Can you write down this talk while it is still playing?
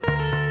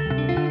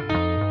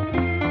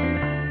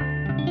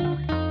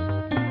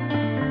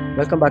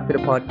Welcome back to the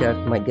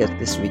podcast. My guest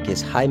this week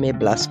is Jaime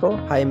Blasco.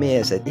 Jaime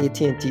is at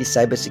AT&T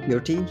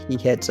Cybersecurity. He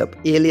heads up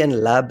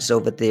Alien Labs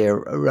over there,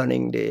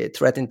 running the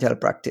threat intel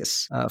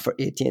practice for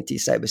AT&T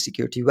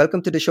Cybersecurity.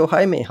 Welcome to the show,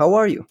 Jaime. How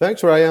are you?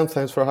 Thanks, Ryan.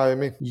 Thanks for having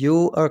me.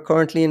 You are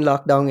currently in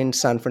lockdown in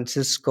San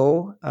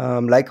Francisco,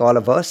 like all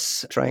of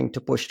us, trying to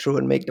push through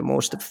and make the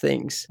most of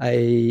things.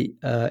 I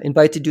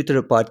invited you to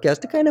the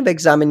podcast to kind of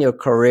examine your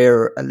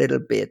career a little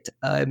bit.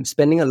 I'm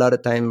spending a lot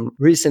of time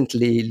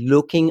recently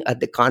looking at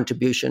the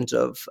contributions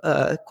of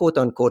quote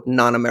unquote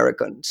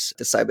non-Americans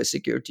to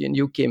cybersecurity. And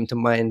you came to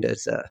mind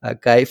as a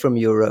guy from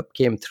Europe,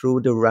 came through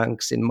the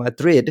ranks in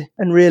Madrid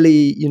and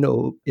really,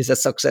 is a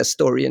success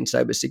story in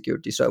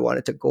cybersecurity. So I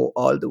wanted to go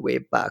all the way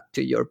back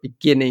to your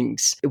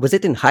beginnings. Was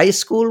it in high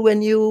school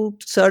when you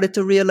started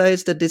to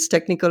realize that this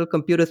technical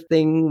computer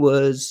thing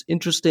was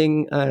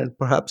interesting and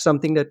perhaps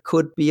something that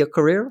could be a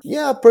career?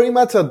 Yeah, pretty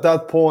much at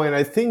that point.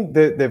 I think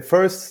the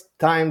first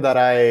time that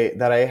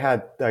I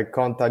had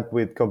contact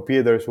with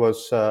computers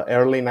was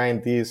early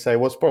 90s. I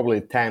was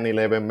probably 10,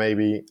 11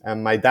 maybe,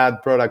 and my dad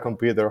brought a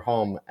computer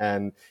home,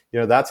 and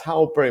that's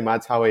pretty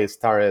much how I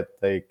started.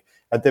 Like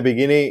at the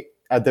beginning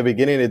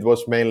it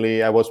was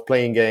mainly I was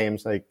playing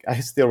games. Like I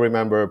still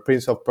remember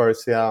Prince of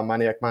Persia,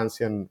 Maniac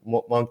Mansion,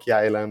 Monkey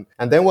Island.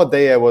 And then one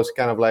day I was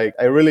kind of like,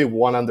 I really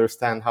want to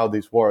understand how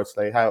this works.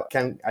 Like how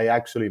can I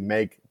actually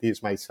make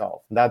this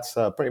myself? That's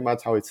pretty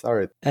much how it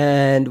started.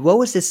 And what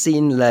was the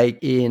scene like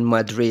in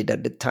Madrid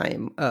at the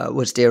time?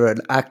 Was there an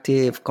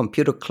active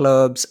computer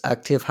clubs,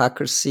 active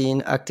hacker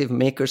scene, active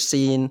maker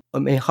scene? I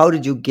mean, how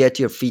did you get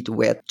your feet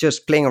wet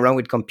just playing around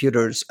with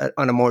computers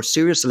on a more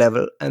serious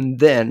level, and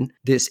then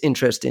this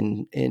interest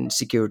in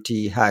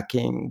security,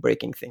 hacking,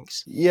 breaking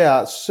things?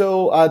 Yeah,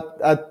 so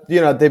at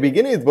the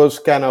beginning it was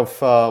kind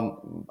of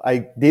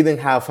I didn't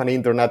have an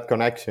internet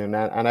connection,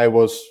 and I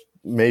was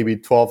maybe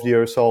 12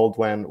 years old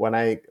when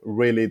I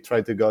really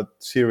tried to get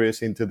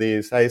serious into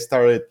this. I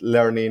started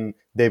learning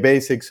the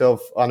basics of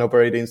an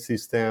operating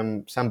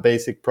system, some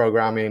basic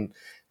programming.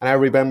 And I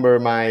remember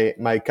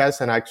my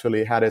cousin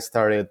actually had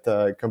started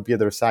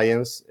computer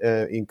science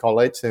in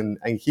college, and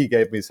he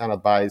gave me some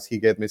advice. He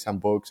gave me some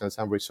books and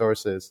some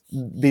resources.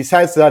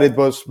 Besides that, it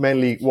was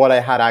mainly what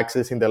I had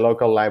access in the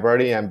local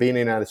library, and being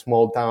in a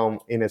small town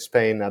in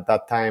Spain at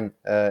that time,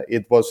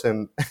 it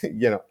wasn't,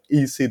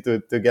 easy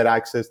to get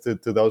access to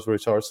those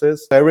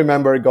resources. I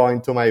remember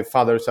going to my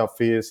father's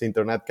office,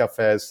 internet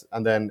cafes,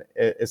 and then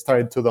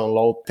started to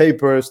download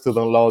papers, to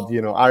download,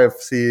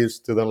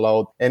 RFCs, to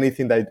download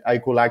anything that I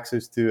could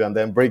access to, and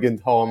then bring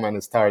it home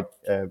and start,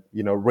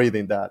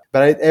 reading that.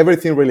 But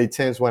everything really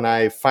changed when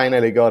I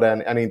finally got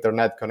an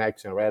internet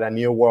connection, right? A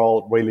new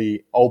world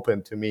really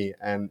opened to me,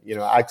 and,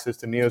 access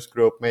to news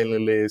group,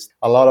 mailing list,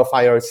 a lot of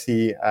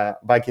IRC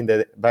back in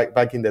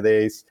the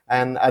days.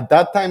 And at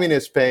that time in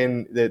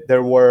Spain,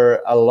 there were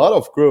a lot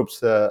of groups,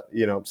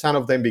 some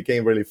of them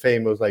became really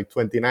famous, like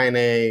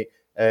 29A.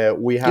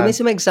 Give me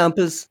some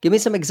examples. Give me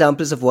some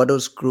examples of what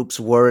those groups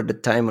were at the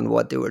time and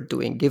what they were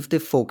doing. Give the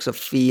folks a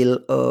feel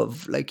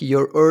of like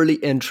your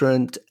early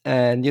entrant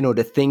and,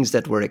 the things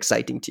that were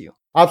exciting to you.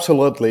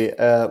 Absolutely.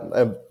 At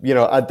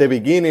the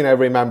beginning, I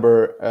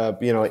remember,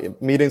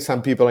 meeting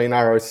some people in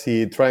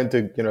RRC, trying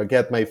to,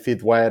 get my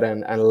feet wet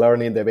and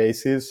learning the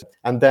basics.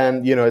 And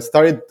then, I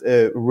started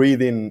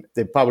reading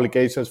the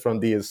publications from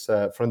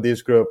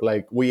this group.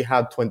 Like we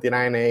had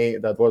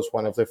 29A, that was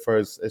one of the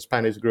first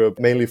Spanish group,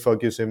 mainly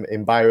focused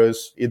in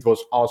virus. It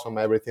was awesome,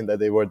 everything that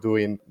they were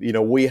doing.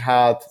 We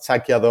had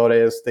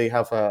Saqueadores. They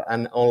have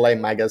an online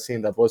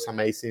magazine that was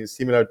amazing,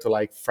 similar to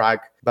like Frag,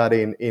 but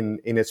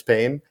in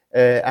Spain.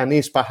 And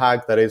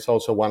ISPAHack, that is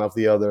also one of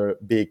the other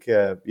big,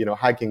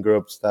 hacking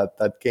groups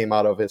that came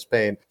out of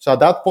Spain. So at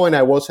that point,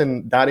 I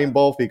wasn't that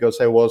involved because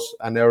I was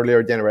an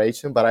earlier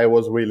generation, but I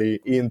was really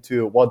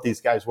into what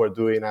these guys were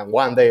doing. And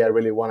one day I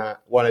really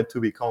wanted to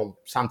become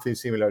something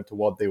similar to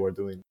what they were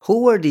doing.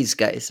 Who were these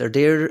guys? Are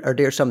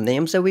there some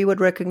names that we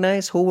would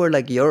recognize? Who were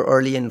like your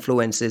early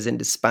influences in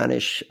the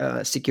Spanish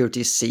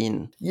security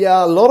scene?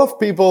 Yeah, a lot of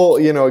people,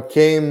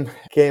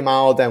 came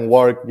out and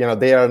worked,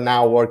 they are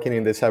now working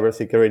in the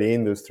cybersecurity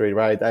industry,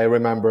 right? I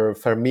remember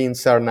Fermín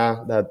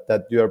Serna,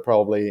 that you are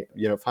probably,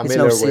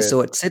 familiar with. He's now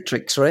CISO at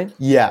Citrix, right?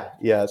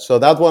 Yeah. So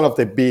that's one of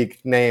the big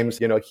names.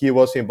 He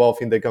was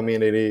involved in the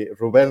community.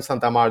 Ruben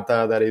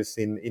Santamarta, that is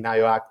in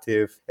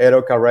IOActive.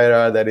 Eero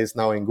Carrera, that is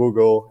now in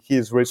Google.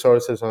 His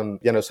resources on,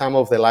 some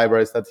of the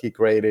libraries that he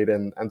created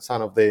and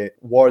some of the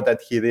work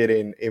that he did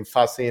in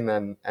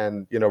fuzzing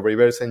and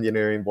reverse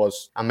engineering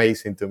was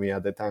amazing to me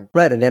at the time.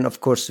 Right. And then, of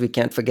course, we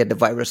can't forget the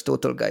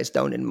VirusTotal guys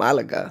down in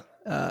Malaga.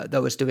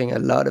 That was doing a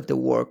lot of the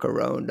work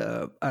around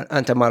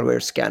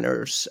anti-malware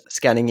scanners,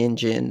 scanning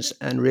engines,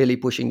 and really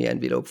pushing the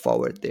envelope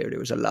forward there. There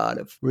was a lot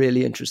of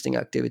really interesting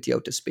activity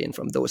out of Spain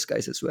from those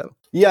guys as well.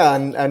 Yeah,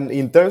 and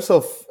in terms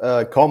of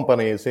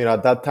companies,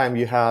 at that time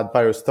you had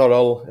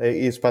VirusTotal,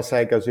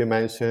 ISPASec, as you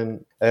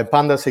mentioned.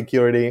 Panda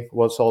Security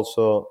was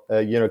also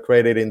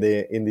created in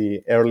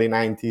the early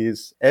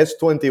 90s.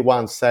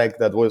 S21sec,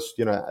 that was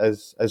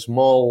as a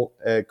small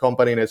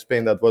company in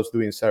Spain that was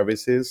doing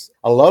services.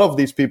 A lot of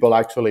these people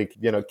actually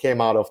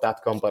came out of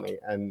that company,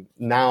 and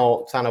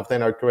now some of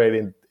them are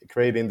creating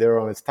their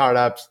own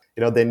startups.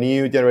 The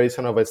new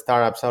generation of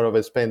startups out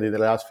of Spain in the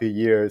last few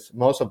years,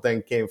 most of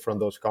them came from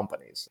those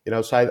companies.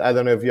 So I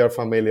don't know if you're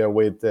familiar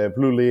with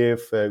Blue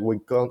Leaf,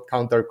 with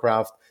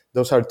Countercraft.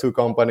 Those are two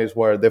companies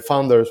where the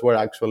founders were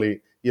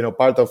actually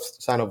part of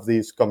some of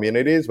these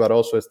communities, but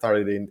also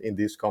started in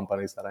these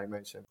companies that I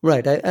mentioned.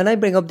 Right. And I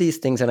bring up these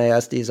things and I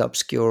ask these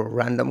obscure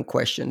random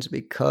questions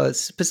because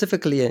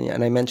specifically,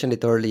 and I mentioned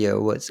it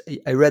earlier, was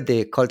I read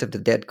the Cult of the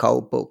Dead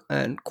Cow book,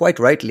 and quite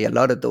rightly, a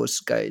lot of those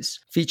guys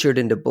featured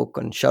in the book,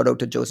 and shout out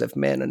to Joseph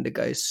Mann and the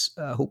guys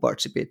who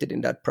participated in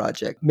that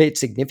project, made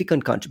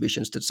significant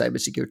contributions to the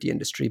cybersecurity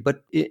industry.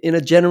 But in a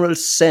general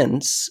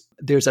sense,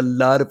 there's a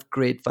lot of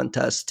great,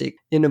 fantastic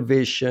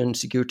innovation,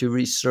 security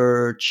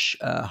research,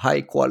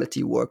 high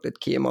quality work that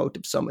came out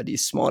of some of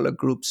these smaller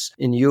groups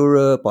in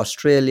Europe,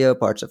 Australia,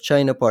 parts of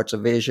China, parts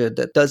of Asia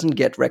that doesn't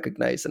get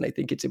recognized. And I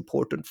think it's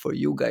important for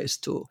you guys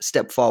to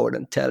step forward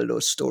and tell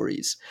those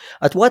stories.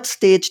 At what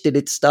stage did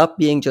it stop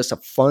being just a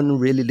fun,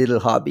 really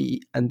little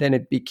hobby? And then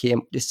it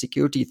became the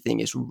security thing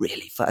is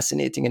really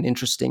fascinating and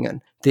interesting.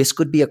 And this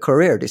could be a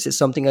career. This is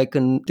something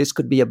this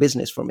could be a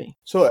business for me.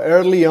 So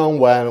early on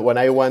when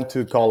I went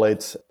to college,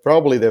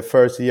 probably the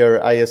first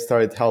year, I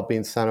started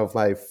helping some of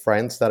my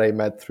friends that I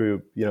met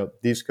through,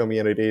 these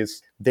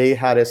communities. They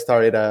had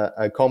started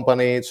a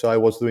company, so I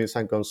was doing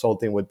some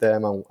consulting with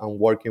them and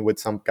working with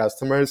some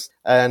customers.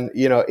 And,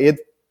 it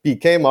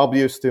became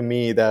obvious to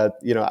me that,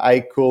 I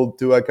could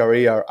do a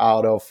career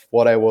out of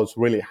what I was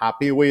really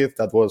happy with.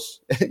 That was,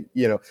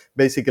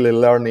 basically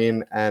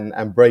learning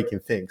and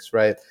breaking things,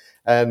 right?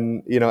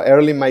 And,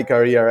 early in my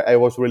career, I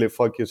was really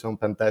focused on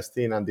pen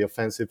testing and the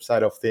offensive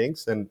side of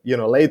things. And,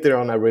 later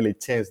on, I really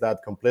changed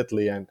that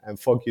completely and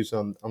focused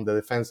on the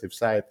defensive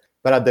side.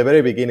 But at the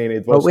very beginning,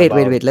 it was wait.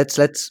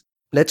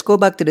 Let's go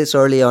back to this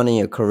early on in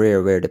your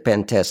career where the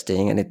pen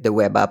testing and the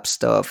web app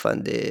stuff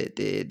and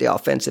the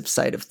offensive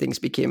side of things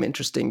became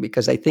interesting,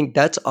 because I think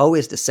that's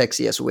always the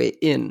sexiest way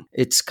in.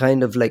 It's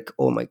kind of like,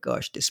 oh my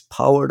gosh, this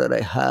power that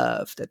I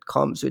have that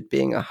comes with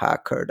being a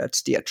hacker,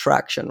 that's the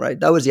attraction, right?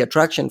 That was the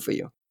attraction for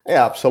you.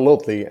 Yeah,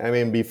 absolutely. I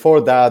mean, before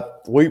that,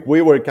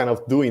 we were kind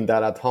of doing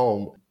that at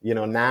home.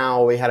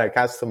 Now we had a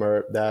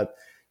customer that,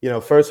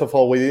 first of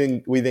all, we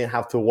didn't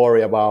have to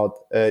worry about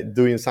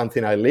doing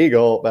something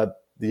illegal, but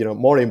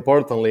more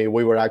importantly,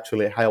 we were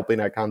actually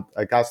helping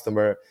a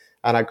customer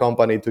and a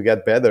company to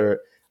get better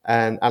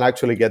and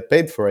actually get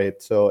paid for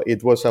it. So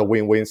it was a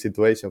win-win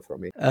situation for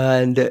me.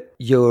 And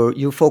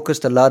you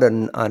focused a lot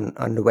on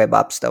the web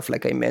app stuff,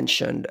 like I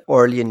mentioned,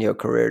 early in your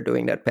career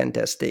doing that pen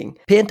testing.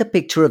 Paint a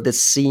picture of the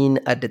scene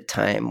at the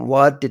time.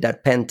 What did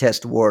that pen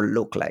test world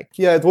look like?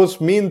 Yeah, it was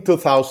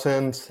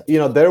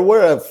mid-2000s. There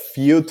were a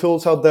few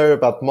tools out there,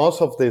 but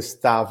most of this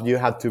stuff, you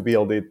had to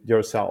build it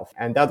yourself.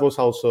 And that was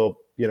also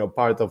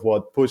part of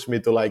what pushed me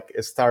to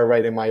start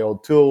writing my own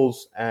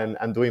tools and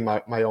doing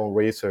my own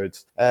research.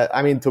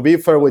 I mean, to be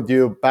fair with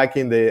you, back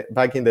in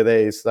the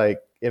days,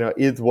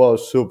 it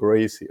was super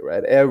easy,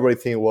 right?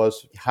 Everything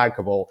was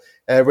hackable.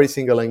 Every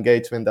single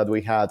engagement that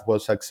we had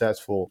was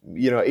successful.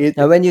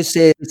 Now, when you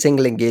say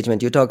single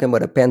engagement, you're talking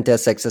about a pen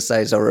test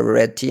exercise or a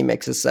red team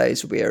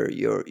exercise where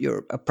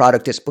a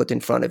product is put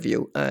in front of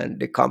you,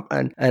 and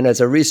and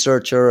as a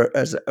researcher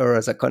or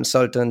as a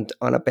consultant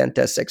on a pen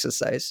test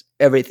exercise,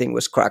 everything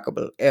was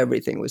crackable.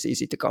 Everything was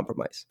easy to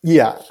compromise.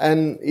 Yeah,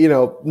 and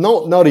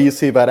not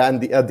easy, but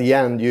at the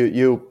end,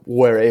 you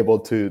were able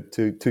to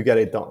get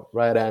it done,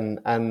 right? And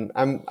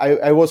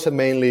I was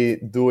mainly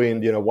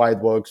doing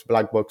white box,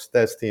 black box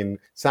testing,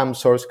 some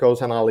source code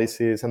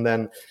analysis, and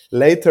then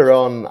later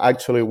on,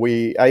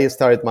 actually, I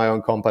started my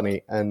own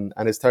company and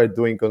I started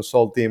doing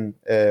consulting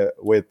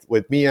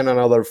with me and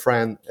another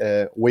friend.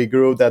 We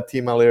grew that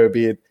team a little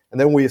bit,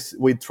 and then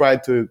we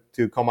tried to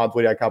come out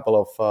with a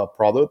couple of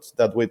products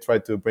that we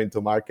tried to bring to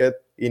market.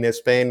 In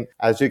Spain,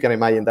 as you can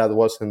imagine, that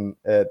wasn't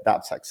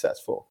that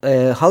successful.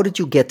 How did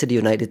you get to the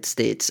United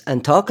States?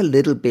 And talk a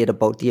little bit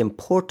about the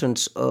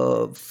importance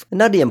of,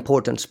 not the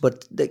importance,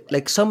 but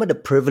some of the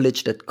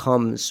privilege that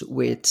comes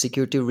with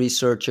security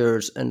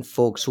researchers and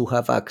folks who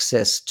have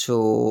access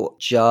to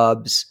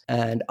jobs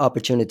and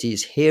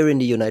opportunities here in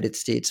the United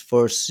States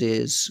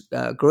versus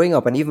growing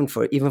up. And even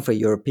for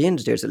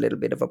Europeans, there's a little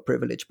bit of a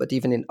privilege, but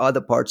even in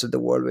other parts of the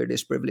world where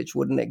this privilege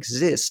wouldn't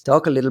exist.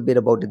 Talk a little bit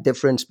about the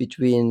difference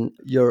between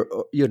your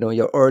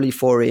early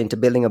foray into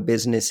building a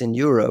business in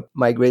Europe,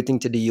 migrating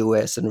to the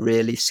US and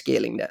really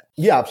scaling that.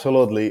 Yeah,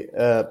 absolutely.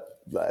 I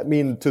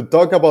mean, to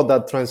talk about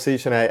that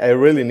transition, I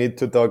really need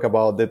to talk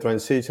about the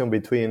transition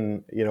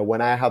between,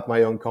 when I had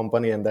my own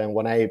company and then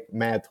when I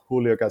met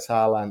Julio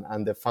Casal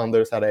and the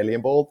founders at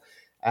Alienbolt.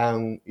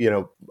 And,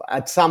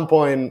 at some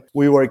point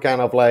we were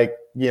kind of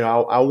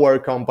our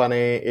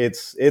company,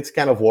 it's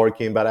kind of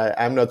working, but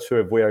I'm not sure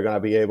if we are going to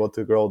be able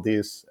to grow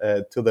this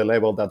to the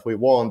level that we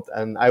want.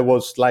 And I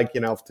was lucky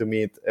enough to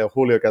meet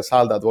Julio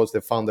Casal, that was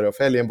the founder of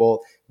Alienbolt.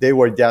 They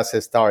were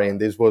just starting.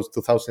 This was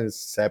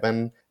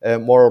 2007,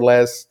 more or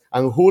less.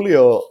 And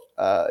Julio,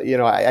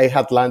 I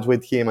had lunch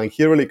with him, and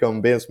he really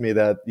convinced me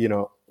that,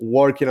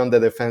 working on the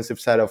defensive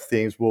side of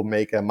things will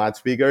make a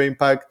much bigger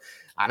impact.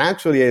 And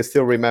actually, I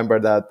still remember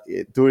that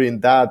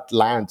during that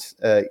lunch,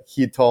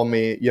 he told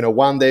me,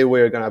 one day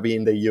we're going to be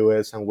in the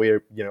US, and we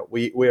are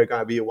going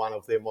to be one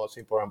of the most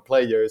important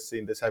players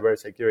in the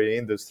cybersecurity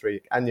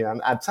industry. And,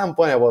 and at some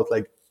point I was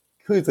like,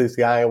 who is this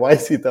guy? Why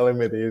is he telling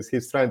me this?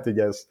 He's trying to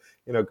just,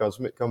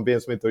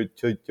 convince me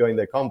to join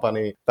the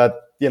company.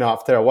 But,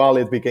 after a while,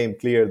 it became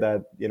clear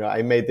that,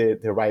 I made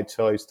the right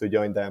choice to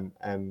join them.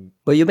 And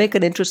But you make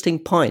an interesting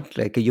point.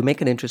 Like, you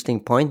make an interesting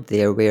point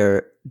there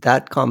where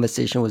that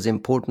conversation was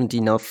important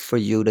enough for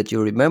you that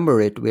you remember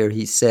it, where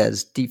he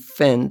says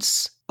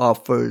defense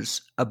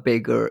offers a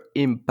bigger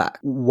impact.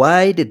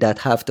 Why did that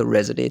have to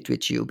resonate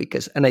with you?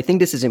 And I think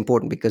this is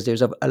important because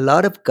there's a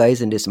lot of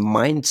guys in this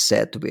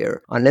mindset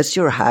where unless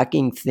you're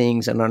hacking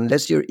things and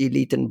unless you're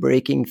elite and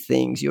breaking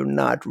things, you're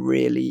not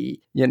really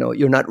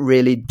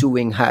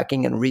doing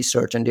hacking and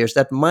research. And there's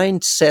that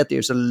mindset.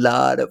 There's a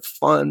lot of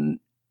fun,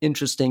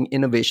 interesting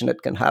innovation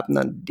that can happen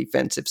on the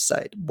defensive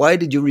side. Why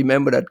did you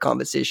remember that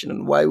conversation,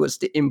 and why was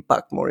the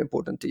impact more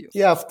important to you?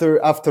 Yeah,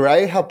 after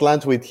I had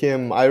lunch with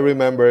him, I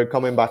remember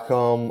coming back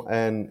home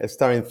and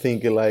starting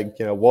thinking, like,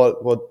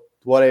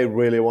 what I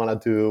really want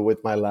to do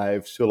with my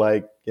life. Should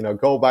I,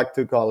 go back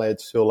to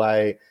college? Should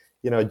I,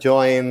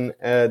 join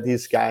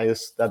these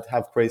guys that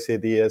have crazy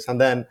ideas? And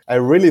then I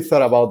really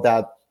thought about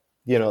that,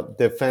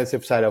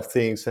 defensive side of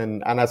things.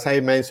 And as I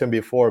mentioned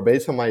before,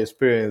 based on my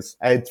experience,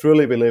 I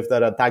truly believe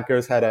that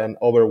attackers had an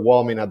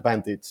overwhelming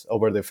advantage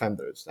over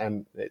defenders.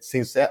 And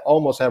since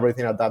almost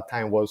everything at that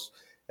time was,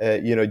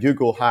 you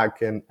could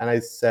hack. And I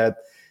said,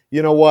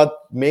 you know what,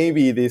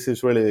 maybe this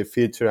is really the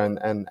future,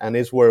 and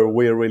it's where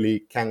we really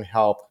can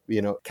help,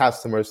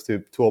 customers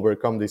to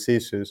overcome these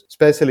issues,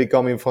 especially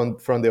coming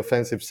from the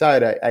offensive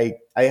side.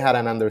 I had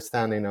an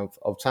understanding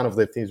of some of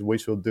the things we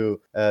should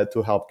do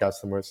to help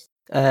customers.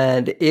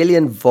 And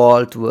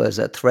AlienVault was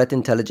a threat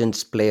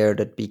intelligence player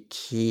that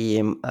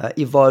became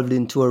evolved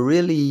into a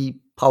really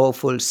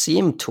powerful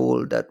SIEM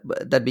tool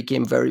that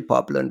became very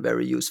popular and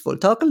very useful.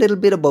 Talk a little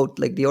bit about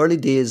like the early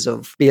days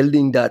of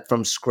building that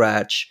from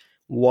scratch,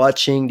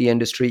 watching the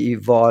industry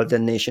evolve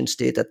and nation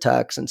state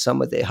attacks and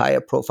some of the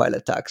higher profile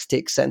attacks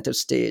take center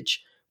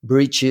stage.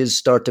 Breaches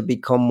start to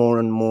become more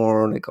and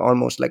more like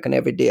almost like an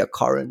everyday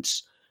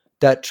occurrence.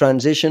 That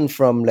transition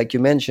from, like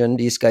you mentioned,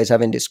 these guys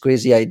having this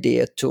crazy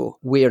idea to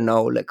we're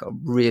now like a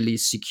really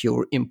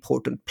secure,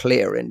 important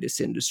player in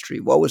this industry.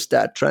 What was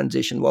that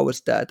transition? What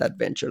was that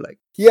adventure like?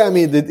 Yeah, I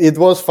mean, it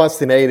was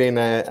fascinating.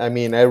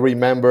 I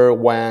remember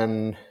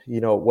when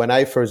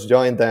I first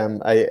joined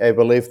them, I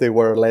believe they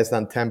were less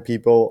than 10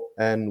 people.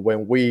 And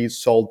when we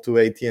sold to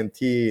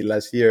AT&T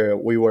last year,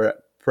 we were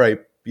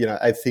probably,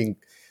 I think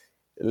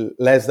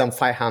less than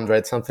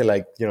 500, something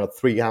like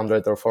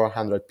 300 or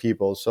 400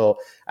 people. So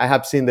I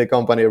have seen the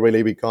company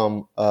really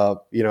become a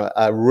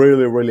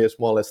really, really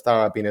small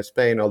startup in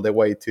Spain, all the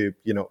way to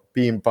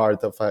being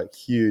part of a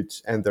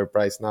huge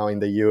enterprise now in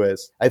the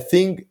US. I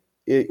think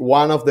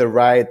one of the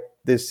right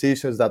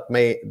decisions that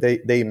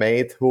they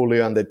made,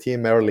 Julio and the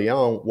team early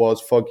on,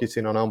 was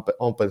focusing on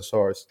open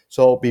source.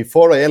 So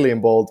before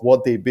Alienbolt,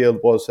 what they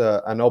built was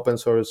an open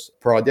source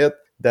project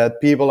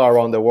that people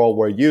around the world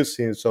were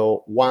using.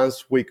 So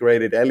once we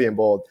created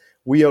Alienbolt,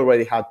 we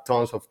already had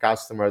tons of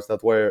customers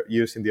that were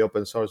using the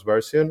open source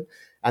version.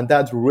 And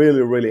that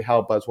really, really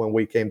helped us when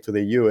we came to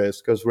the US.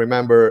 Because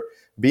remember,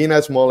 being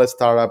a small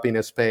startup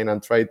in Spain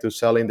and trying to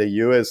sell in the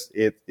US,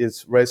 it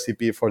is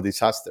recipe for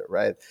disaster,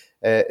 right?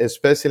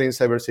 Especially in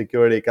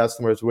cybersecurity,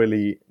 customers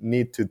really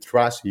need to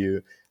trust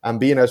you. And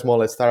being a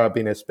small startup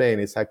in Spain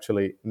is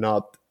actually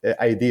not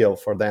ideal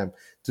for them.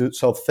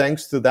 So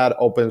thanks to that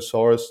open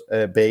source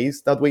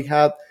base that we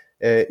had,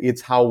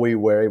 it's how we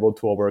were able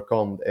to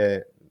overcome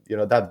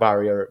that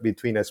barrier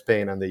between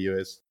Spain and the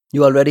US.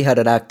 You already had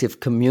an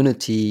active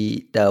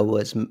community that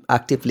was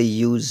actively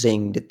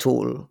using the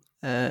tool,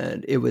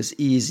 and it was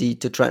easy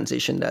to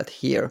transition that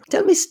here.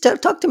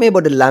 Talk to me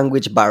about the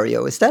language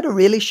barrier. Is that a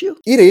real issue?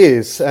 It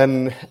is,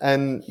 and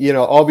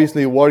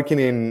obviously working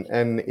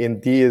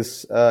in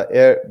this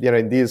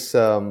in this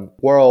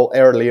world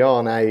early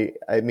on, I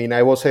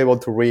was able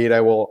to read,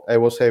 I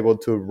was able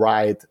to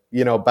write,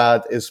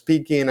 but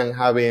speaking and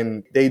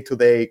having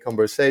day-to-day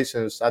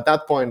conversations at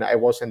that point, I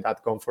wasn't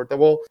that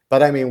comfortable.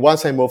 But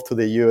once I moved to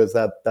the US,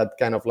 that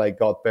kind of like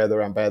got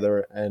better and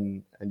better,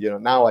 and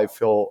and now I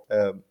feel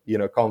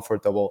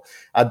comfortable.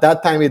 At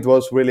that time, it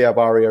was really a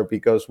barrier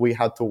because we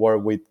had to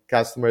work with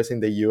customers in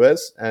the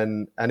US,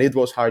 and it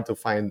was hard to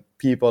find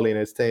people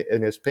in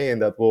Spain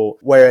that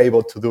were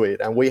able to do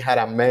it. And we had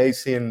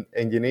amazing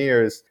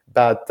engineers,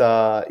 but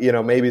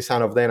maybe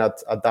some of them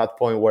at that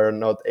point were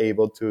not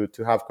able to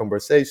have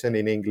conversation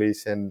in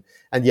English, and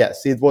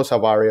yes, it was a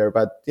barrier,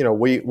 but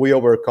we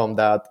overcome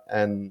that,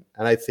 and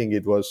I think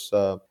it was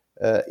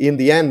in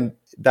the end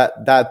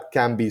that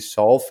can be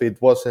solved.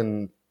 It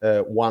wasn't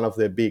one of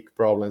the big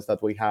problems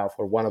that we have,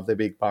 or one of the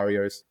big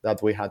barriers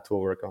that we had to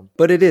overcome.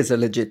 But it is a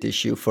legit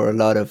issue for a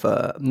lot of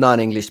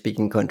non-English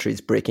speaking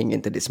countries breaking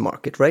into this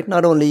market, right?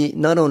 Not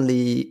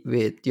only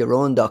with your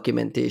own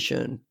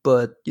documentation,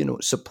 but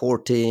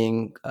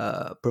supporting,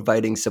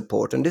 providing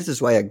support. And this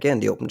is why, again,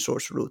 the open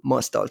source route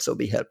must also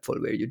be helpful,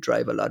 where you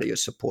drive a lot of your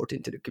support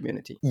into the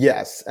community.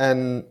 Yes,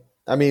 and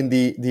I mean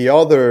the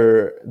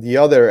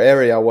other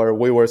area where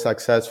we were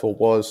successful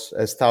was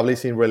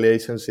establishing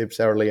relationships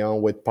early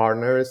on with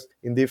partners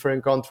in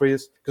different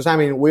countries. Because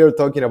we are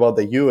talking about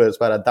the US,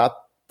 but at that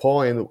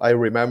point, I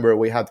remember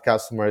we had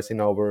customers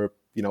in over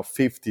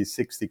 50,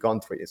 60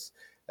 countries.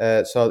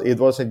 So it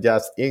wasn't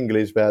just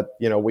English, but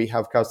we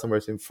have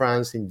customers in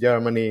France, in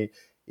Germany,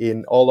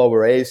 in all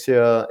over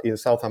Asia, in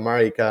South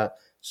America.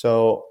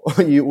 So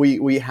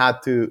we had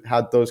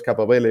those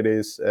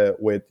capabilities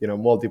with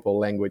multiple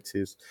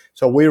languages.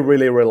 So we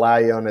really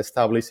rely on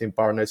establishing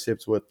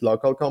partnerships with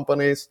local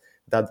companies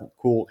that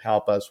could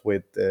help us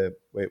with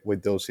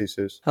those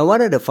issues. And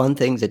one of the fun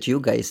things that you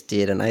guys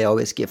did, and I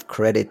always give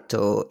credit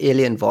to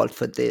Alien Vault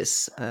for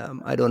this.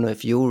 I don't know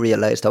if you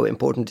realized how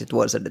important it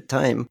was at the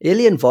time.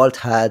 Alien Vault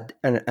had,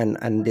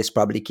 and this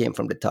probably came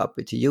from the top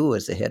with you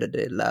as the head of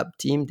the lab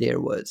team, there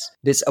was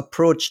this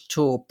approach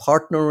to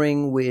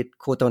partnering with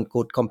quote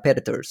unquote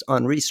competitors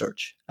on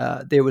research.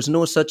 There was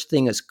no such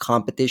thing as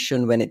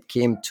competition when it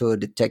came to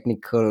the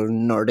technical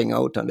nerding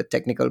out on the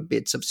technical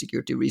bits of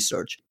security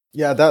research.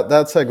 Yeah,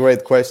 that's a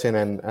great question,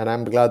 and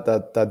I'm glad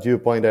that you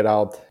pointed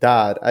out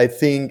that. I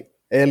think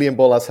Alien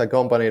Vault as a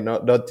company,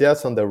 not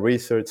just on the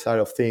research side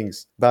of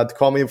things, but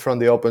coming from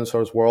the open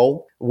source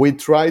world, we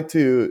try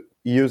to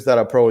use that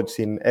approach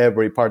in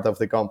every part of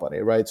the company,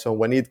 right? So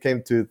when it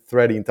came to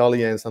threat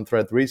intelligence and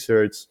threat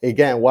research,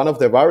 again, one of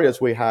the barriers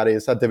we had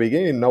is at the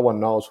beginning, no one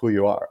knows who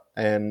you are.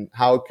 And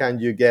how can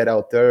you get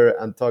out there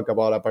and talk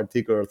about a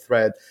particular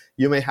threat?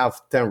 You may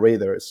have 10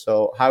 readers.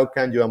 So how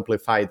can you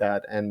amplify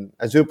that? And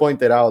as you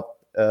pointed out,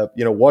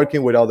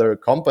 working with other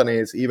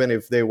companies, even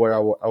if they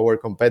were our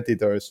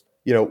competitors,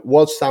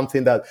 was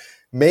something that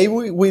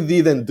maybe we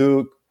didn't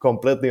do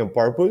completely on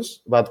purpose,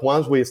 but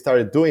once we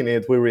started doing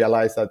it, we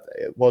realized that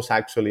it was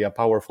actually a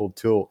powerful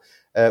tool.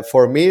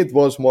 For me, it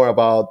was more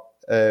about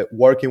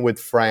working with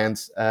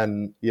friends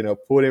and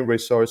putting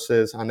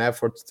resources and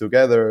efforts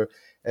together,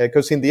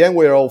 because in the end,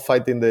 we're all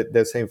fighting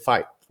the same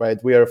fight, right?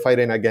 We are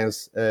fighting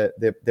against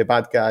the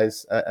bad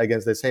guys,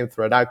 against the same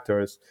threat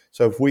actors.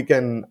 So if we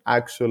can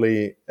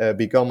actually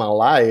become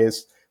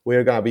allies,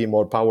 we're going to be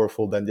more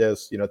powerful than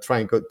just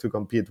trying to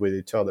compete with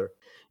each other.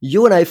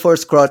 You and I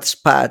first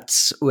crossed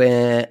paths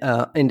where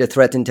in the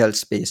threat intel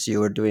space.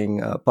 You were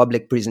doing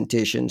public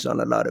presentations on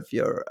a lot of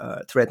your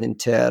threat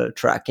intel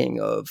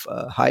tracking of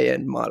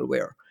high-end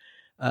malware.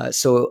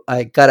 So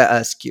I gotta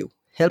ask you,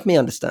 help me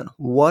understand,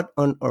 what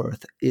on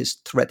earth is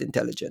threat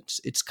intelligence?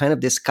 It's kind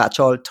of this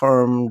catch-all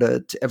term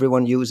that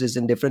everyone uses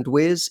in different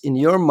ways. In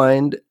your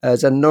mind,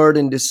 as a nerd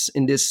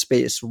in this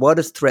space, what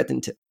is threat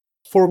intel?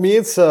 For me,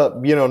 it's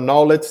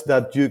knowledge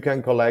that you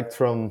can collect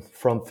from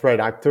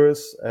threat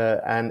actors,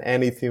 and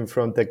anything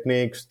from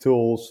techniques,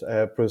 tools,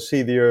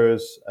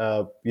 procedures,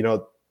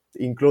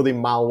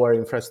 including malware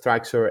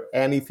infrastructure,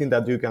 anything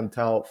that you can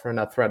tell from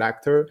a threat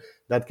actor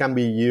that can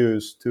be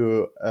used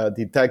to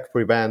detect,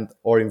 prevent,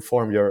 or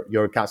inform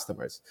your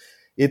customers.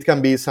 It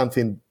can be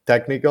something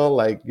technical,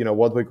 like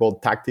what we call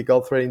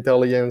tactical threat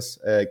intelligence.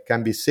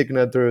 Can be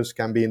signatures,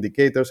 can be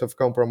indicators of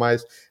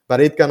compromise,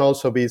 but it can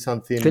also be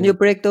something. Can you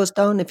break those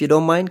down, if you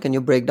don't mind? Can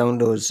you break down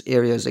those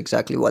areas,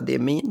 exactly what they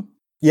mean?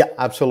 Yeah,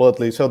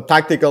 absolutely. So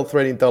tactical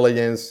threat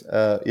intelligence,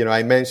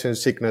 I mentioned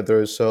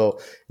signatures. So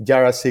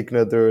Jara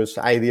signatures,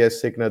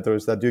 IDS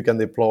signatures that you can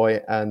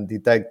deploy and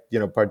detect,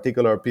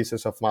 particular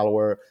pieces of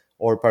malware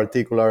or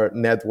particular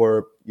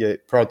network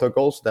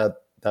protocols that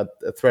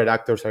threat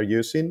actors are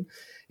using.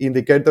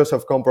 Indicators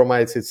of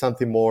compromise is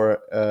something more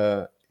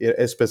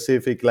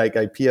specific, like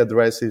IP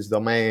addresses,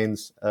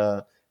 domains,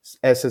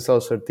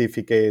 SSL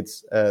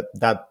certificates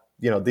that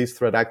these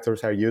threat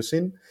actors are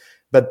using.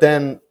 But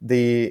then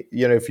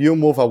if you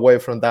move away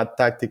from that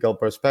tactical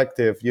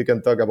perspective, you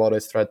can talk about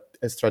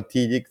a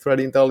strategic threat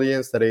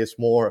intelligence that is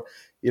more,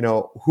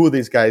 who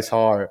these guys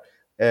are,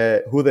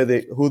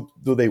 who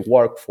do they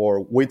work for,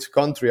 which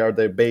country are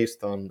they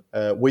based on,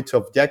 which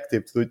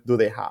objectives do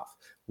they have,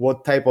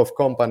 what type of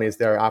companies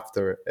they're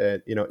after,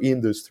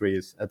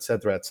 industries,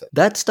 etc., etc.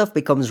 That stuff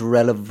becomes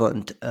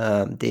relevant.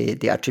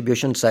 The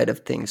attribution side of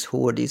things.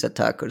 Who are these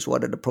attackers?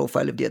 What are the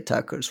profile of the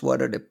attackers?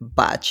 What are the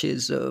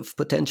batches of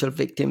potential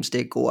victims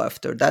they go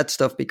after? That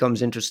stuff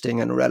becomes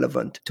interesting and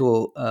relevant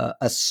to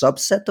a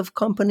subset of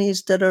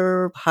companies that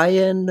are high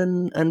end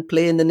and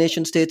play in the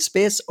nation state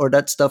space, or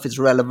that stuff is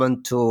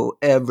relevant to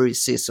every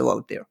CISO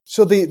out there.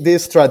 So the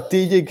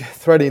strategic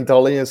threat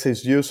intelligence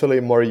is usually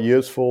more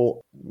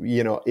useful,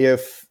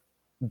 if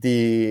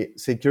the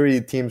security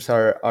teams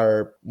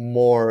are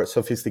more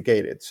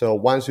sophisticated. So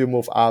once you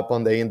move up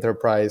on the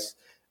enterprise,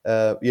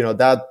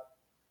 that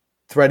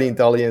threat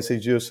intelligence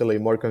is usually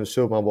more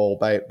consumable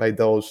by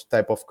those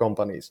type of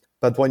companies.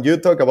 But when you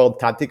talk about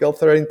tactical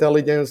threat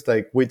intelligence,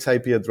 like which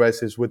IP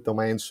addresses, with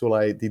domains should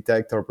I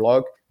detect or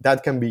block,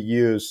 that can be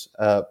used,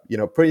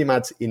 pretty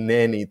much in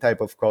any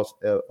type of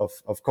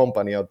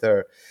company out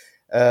there.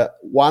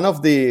 One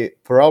of the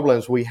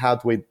problems we had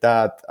with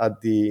that at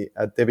the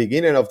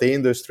beginning of the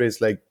industry is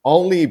like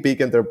only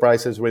big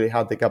enterprises really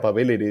had the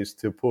capabilities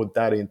to put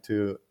that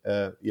into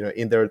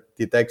in their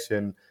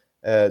detection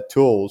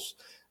tools.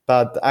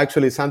 But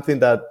actually, something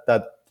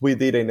that we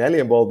did in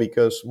Alienball,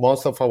 because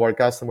most of our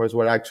customers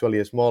were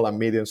actually small and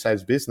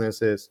medium-sized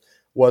businesses,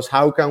 was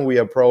how can we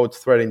approach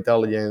threat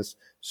intelligence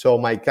so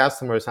my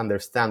customers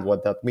understand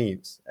what that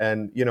means?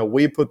 And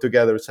we put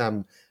together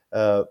some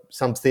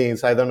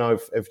things. I don't know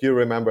if you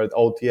remember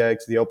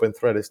OTX, the Open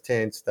Threat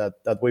Exchange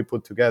that we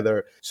put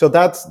together. So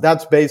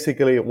that's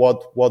basically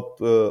what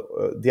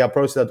the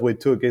approach that we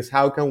took is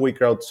how can we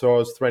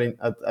crowdsource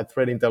a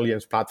threat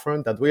intelligence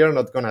platform that we are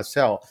not going to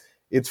sell.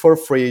 It's for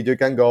free. You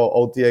can go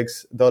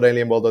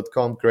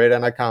otx.alienball.com, create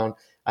an account,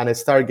 and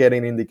start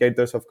getting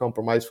indicators of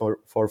compromise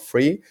for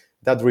free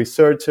that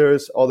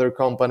researchers, other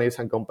companies,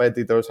 and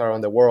competitors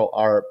around the world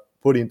are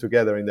putting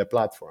together in the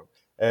platform.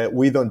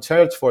 We don't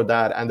charge for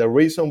that, and the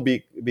reason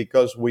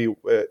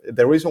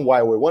the reason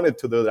why we wanted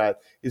to do that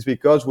is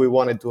because we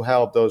wanted to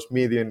help those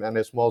medium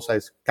and small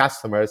size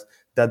customers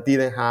that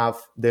didn't have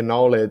the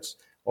knowledge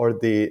or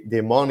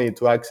the money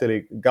to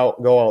actually go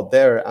out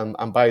there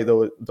and buy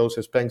those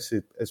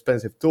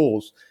expensive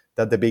tools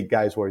that the big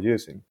guys were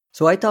using.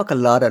 So I talk a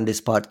lot on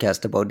this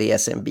podcast about the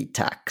SMB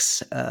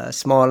tax.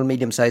 Small,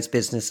 medium-sized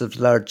businesses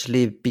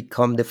largely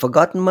become the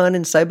forgotten man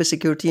in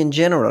cybersecurity in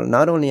general,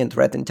 not only in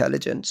threat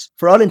intelligence.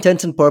 For all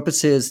intents and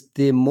purposes,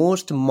 the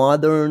most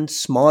modern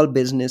small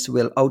business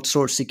will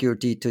outsource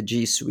security to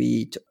G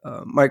Suite,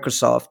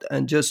 Microsoft,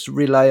 and just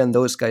rely on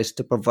those guys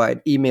to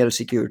provide email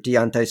security,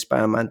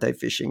 anti-spam,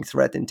 anti-phishing,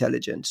 threat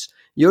intelligence.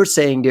 You're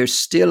saying there's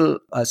still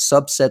a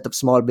subset of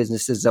small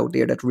businesses out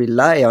there that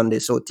rely on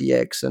this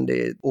OTX and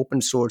the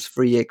open source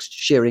free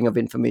sharing of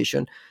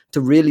information to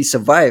really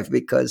survive,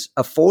 because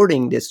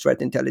affording this threat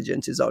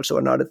intelligence is also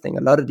another thing.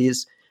 A lot of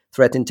these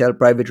threat intel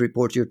private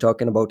reports you're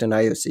talking about in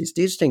IOCs,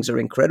 these things are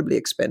incredibly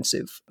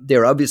expensive.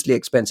 They're obviously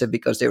expensive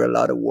because they're a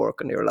lot of work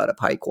and they're a lot of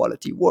high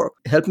quality work.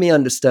 Help me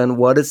understand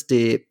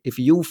if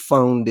you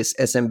found this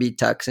SMB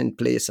tax in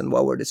place, and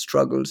what were the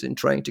struggles in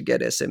trying to get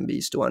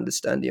SMBs to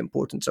understand the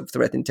importance of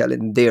threat intel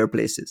in their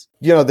places?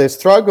 The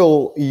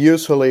struggle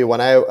usually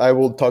when I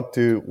will talk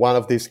to one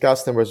of these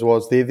customers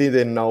was they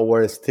didn't know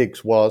where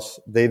Styx was.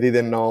 They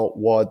didn't know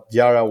what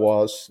Yara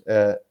was.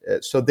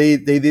 So they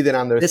didn't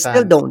understand. They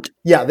still don't.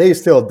 Yeah, they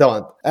still don't.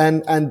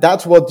 And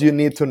that's what you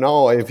need to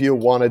know if you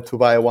wanted to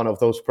buy one of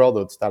those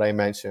products that I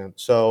mentioned.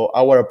 So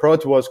our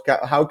approach was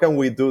how can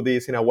we do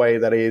this in a way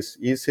that is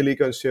easily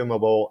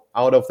consumable,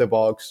 out of the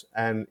box,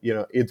 and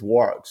it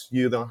works.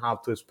 You don't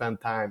have to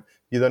spend time.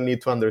 You don't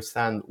need to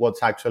understand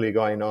what's actually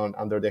going on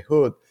under the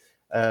hood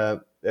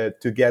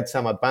to get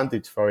some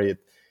advantage for it.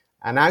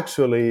 And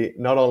actually,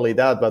 not only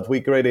that, but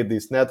we created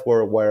this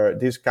network where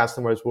these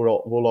customers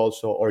will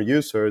also, or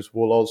users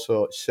will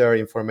also share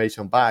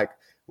information back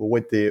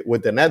with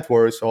the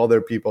network, so other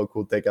people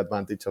could take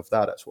advantage of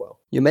that as well.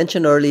 You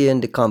mentioned early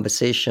in the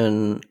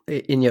conversation,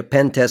 in your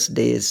pen test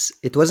days,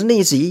 it wasn't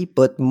easy,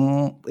 but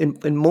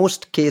in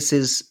most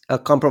cases, a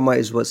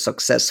compromise was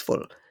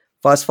successful.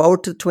 Fast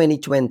forward to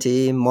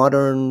 2020,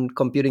 modern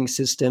computing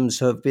systems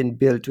have been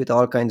built with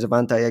all kinds of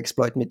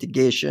anti-exploit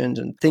mitigations,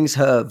 and things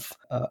have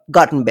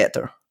gotten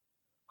better.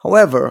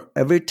 However,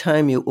 every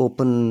time you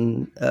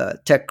open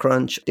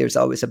TechCrunch, there's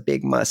always a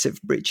big,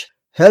 massive breach.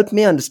 Help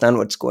me understand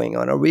what's going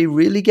on. Are we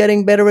really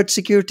getting better at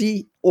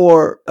security,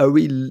 or are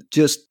we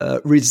just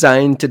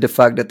resigned to the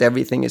fact that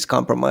everything is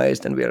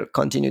compromised and we'll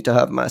continue to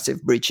have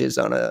massive breaches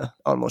on a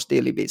almost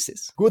daily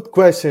basis? Good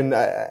question.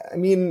 I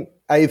mean,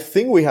 I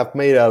think we have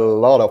made a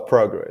lot of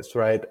progress,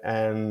 right?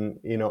 And,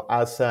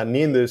 as an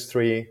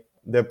industry,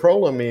 the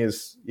problem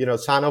is,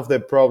 some of the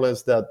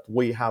problems that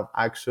we have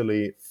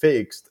actually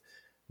fixed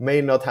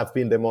may not have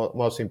been the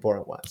most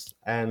important ones.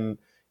 And,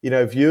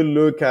 if you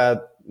look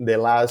at the Give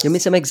me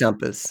last. some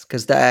examples,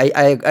 because I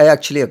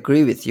actually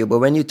agree with you. But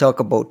when you talk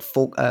about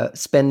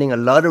spending a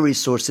lot of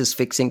resources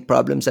fixing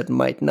problems that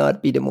might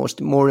not be the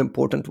more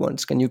important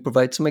ones, can you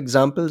provide some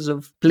examples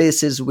of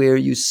places where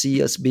you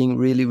see us being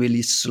really,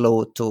 really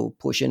slow to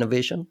push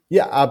innovation?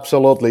 Yeah,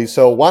 absolutely.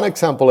 So one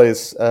example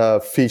is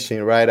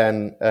phishing, right?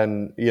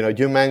 And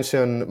you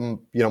mentioned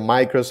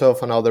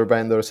Microsoft and other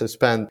vendors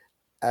spend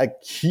a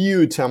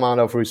huge amount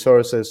of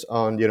resources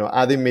on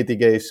adding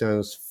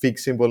mitigations,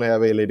 fixing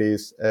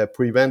vulnerabilities,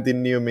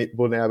 preventing new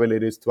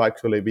vulnerabilities to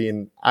actually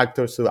being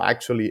actors to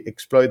actually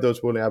exploit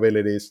those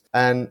vulnerabilities.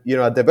 And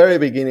at the very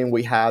beginning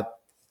we had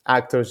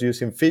actors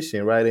using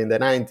phishing, right, in the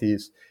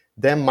 90s.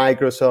 Then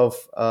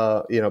Microsoft,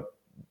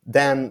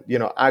 then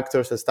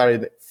actors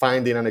started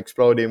finding and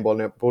exploiting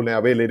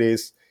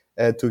vulnerabilities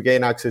to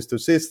gain access to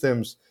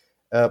systems.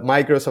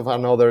 Microsoft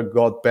and other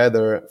got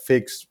better,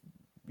 fixed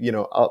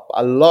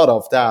a lot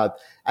of that.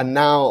 And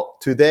now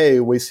today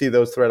we see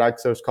those threat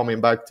actors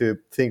coming back to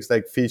things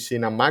like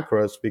phishing and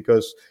macros,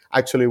 because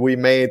actually we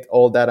made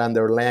all that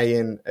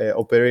underlying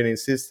operating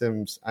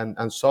systems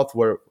and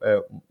software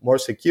more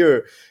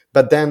secure.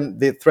 But then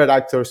the threat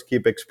actors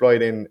keep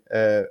exploiting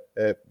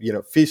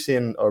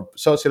phishing or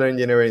social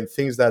engineering,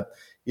 things that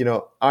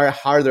are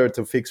harder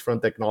to fix from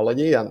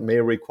technology and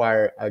may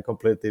require a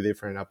completely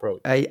different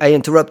approach. I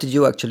interrupted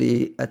you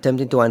actually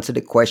attempting to answer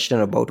the question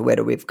about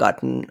whether we've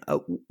gotten,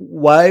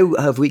 why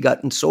have we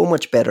gotten so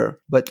much better,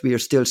 but we are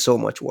still so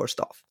much worse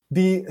off?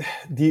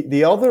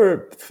 The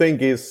other thing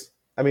is,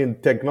 I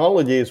mean,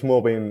 technology is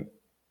moving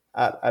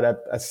at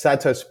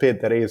such a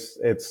speed that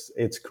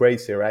it's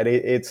crazy, right?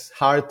 It's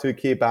hard to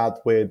keep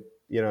up with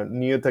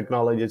new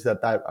technologies that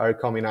are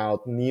coming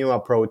out, new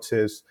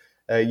approaches.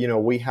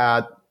 We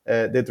had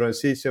the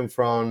transition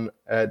from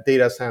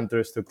data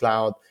centers to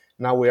cloud.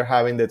 Now we are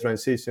having the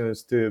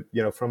transitions to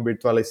from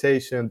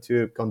virtualization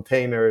to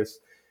containers,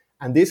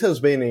 and this has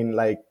been in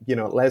like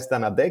less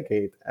than a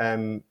decade.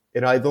 And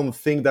I don't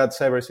think that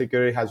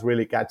cybersecurity has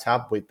really catch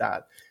up with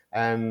that.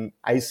 And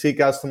I see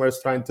customers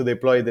trying to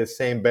deploy the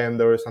same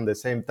vendors and the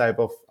same type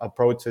of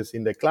approaches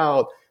in the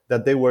cloud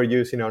that they were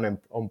using on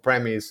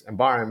on-premise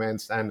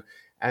environments.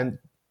 And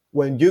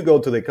when you go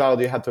to the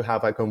cloud, you have to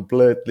have a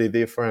completely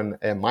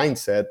different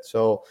mindset.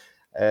 So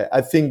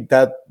I think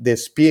that the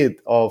speed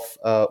of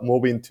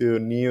moving to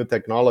new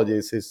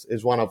technologies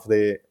is one of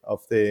the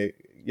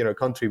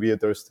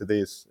contributors to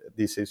this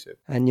issue.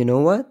 And you know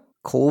what?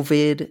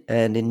 COVID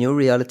and the new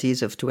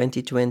realities of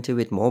 2020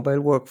 with mobile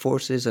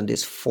workforces and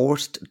this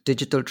forced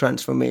digital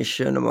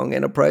transformation among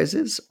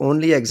enterprises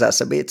only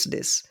exacerbates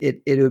this.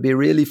 It will be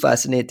really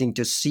fascinating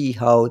to see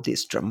how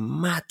this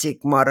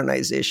dramatic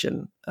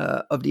modernization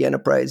of the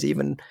enterprise,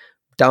 even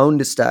down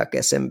the stack,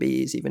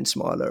 SMBs, even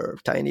smaller,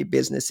 tiny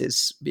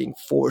businesses being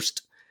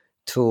forced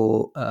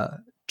to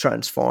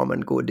transform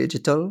and go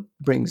digital,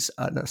 brings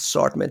an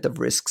assortment of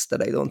risks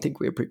that I don't think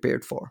we're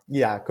prepared for.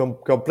 Yeah,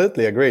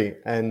 completely agree.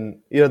 And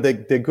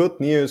the good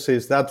news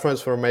is that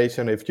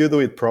transformation, if you do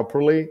it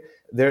properly,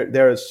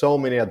 there are so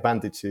many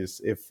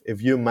advantages.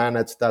 If you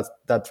manage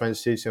that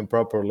transition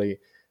properly,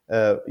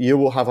 you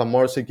will have a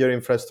more secure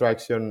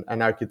infrastructure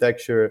and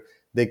architecture.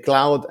 The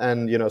cloud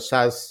and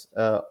SaaS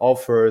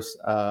offers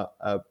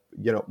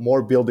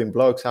more building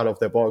blocks out of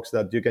the box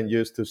that you can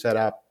use to set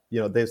up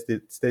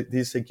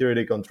these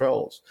security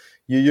controls.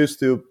 You used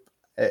to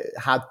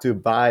had to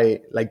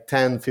buy like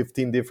 10,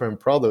 15 different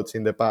products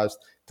in the past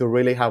to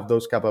really have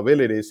those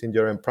capabilities in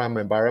your on-prem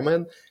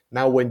environment.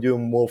 Now when you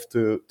move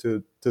to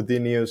the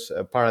new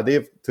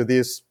paradigm, to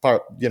this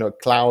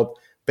cloud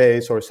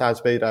based or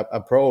SaaS based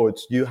approach,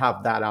 you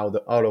have that out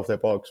of the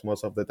box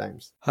most of the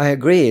times. I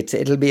agree.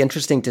 It'll be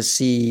interesting to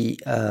see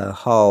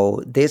how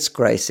this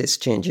crisis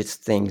changes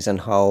things and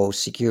how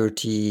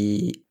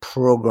security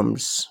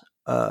programs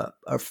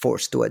are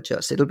forced to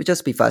adjust. It'll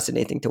just be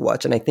fascinating to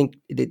watch. And I think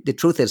the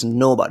truth is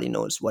nobody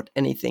knows what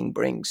anything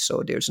brings.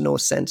 So there's no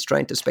sense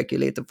trying to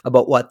speculate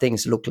about what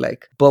things look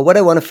like. But what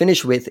I want to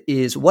finish with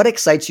is what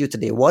excites you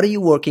today? What are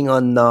you working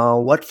on now?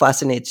 What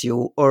fascinates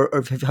you? Or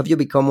have you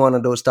become one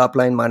of those top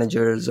line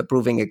managers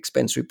approving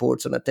expense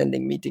reports and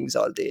attending meetings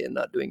all day and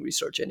not doing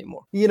research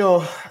anymore?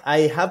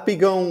 I have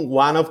become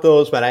one of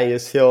those, but I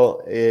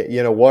still,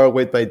 work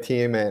with my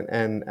team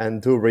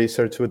and do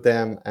research with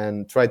them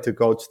and try to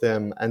coach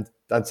them. And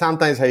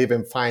sometimes I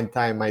even find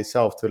time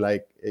myself to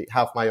like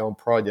have my own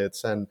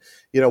projects. And,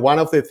 one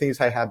of the things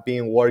I have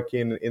been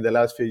working in the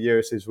last few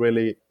years is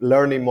really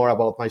learning more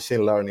about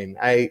machine learning.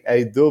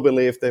 I do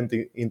believe that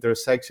the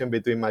intersection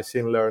between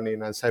machine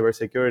learning and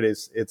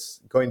cybersecurity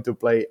it's going to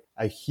play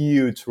a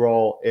huge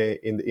role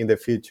in the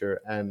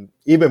future, and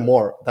even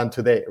more than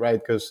today, right?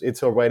 Because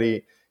it's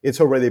already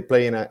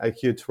playing a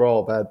huge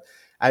role. But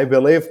I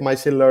believe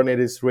machine learning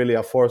is really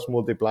a force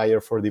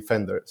multiplier for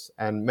defenders,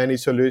 and many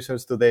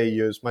solutions today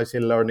use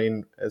machine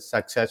learning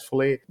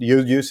successfully.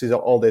 You use it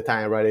all the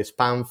time, right?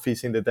 Spam,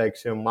 phishing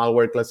detection,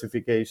 malware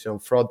classification,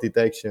 fraud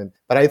detection.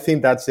 But I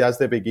think that's just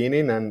the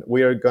beginning, and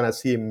we are going to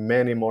see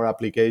many more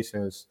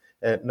applications,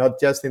 not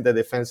just in the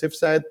defensive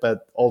side,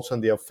 but also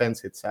on the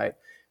offensive side.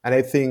 And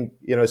I think,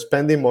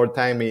 spending more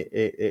time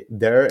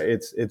there,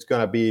 it's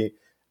going to be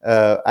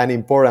an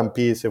important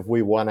piece if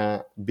we want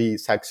to be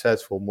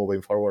successful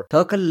moving forward.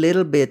 Talk a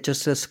little bit,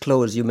 just as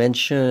close. You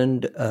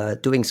mentioned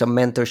doing some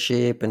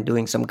mentorship and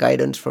doing some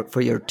guidance for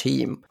your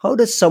team. How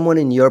does someone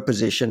in your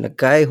position, a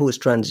guy who's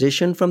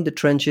transitioned from the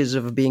trenches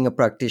of being a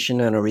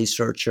practitioner and a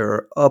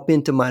researcher up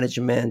into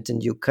management,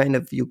 and you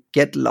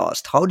get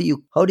lost? How do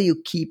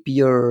you keep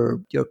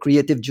your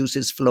creative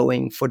juices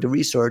flowing for the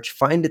research,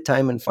 find the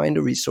time and find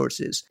the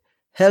resources?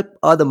 Help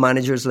other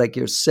managers like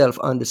yourself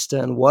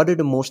understand what are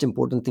the most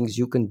important things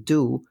you can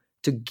do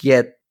to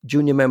get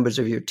junior members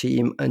of your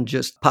team and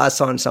just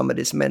pass on some of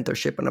this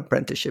mentorship and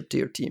apprenticeship to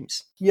your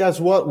teams. Yes,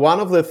 one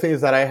of the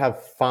things that I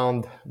have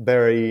found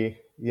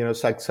very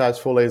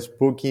successful is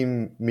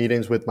booking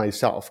meetings with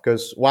myself,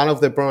 because one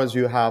of the problems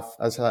you have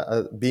as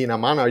being a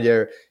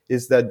manager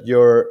is that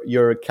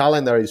your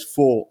calendar is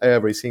full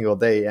every single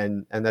day,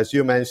 and as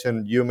you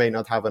mentioned, you may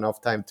not have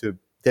enough time to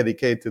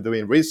dedicate to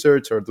doing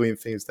research or doing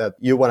things that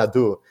you want to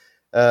do.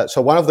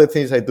 So one of the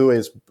things I do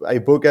is I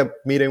book a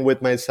meeting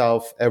with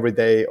myself every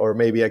day, or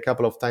maybe a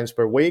couple of times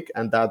per week,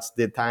 and that's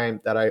the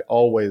time that I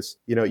always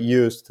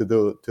use to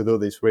do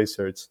this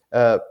research.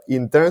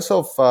 In terms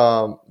of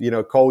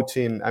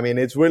coaching, I mean,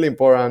 it's really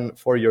important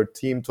for your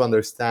team to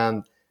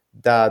understand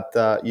that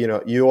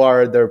you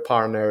are their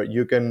partner.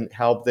 You can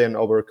help them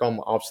overcome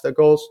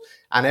obstacles,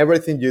 and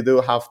everything you do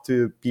have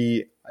to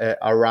be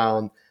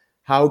around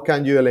how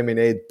can you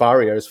eliminate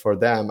barriers for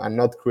them and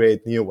not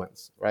create new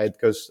ones, right?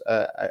 Because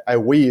I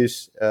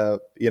wish,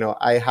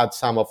 I had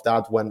some of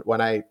that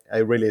when I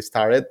really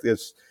started,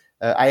 because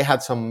I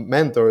had some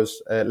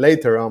mentors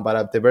later on, but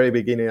at the very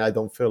beginning, I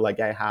don't feel like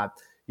I had,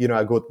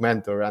 a good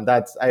mentor. And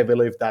I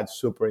believe that's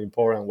super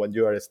important when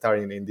you are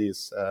starting in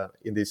this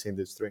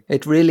industry.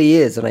 It really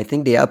is. And I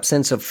think the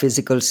absence of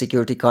physical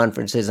security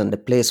conferences and the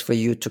place for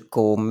you to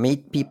go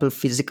meet people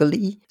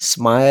physically,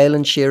 smile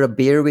and share a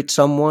beer with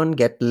someone,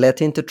 get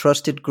let into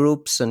trusted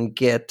groups and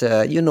get,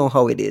 you know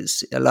how it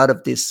is. A lot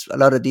of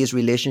these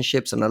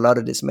relationships and a lot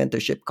of this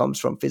mentorship comes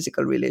from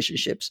physical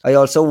relationships. I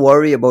also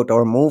worry about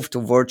our move to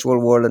virtual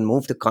world and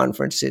move to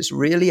conferences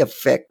really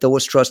affect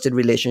those trusted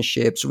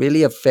relationships,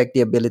 really affect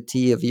the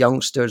ability of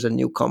youngsters and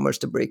newcomers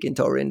to break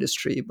into our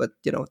industry. But,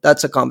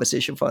 that's a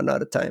conversation for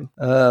another time.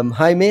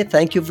 Jaime,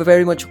 thank you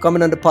very much for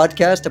coming on the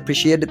podcast.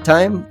 Appreciate the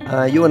time.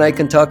 You and I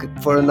can talk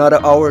for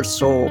another hour,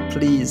 so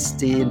please,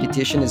 the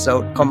invitation is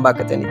out. Come back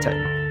at any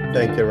time.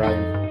 Thank you,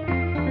 Ryan.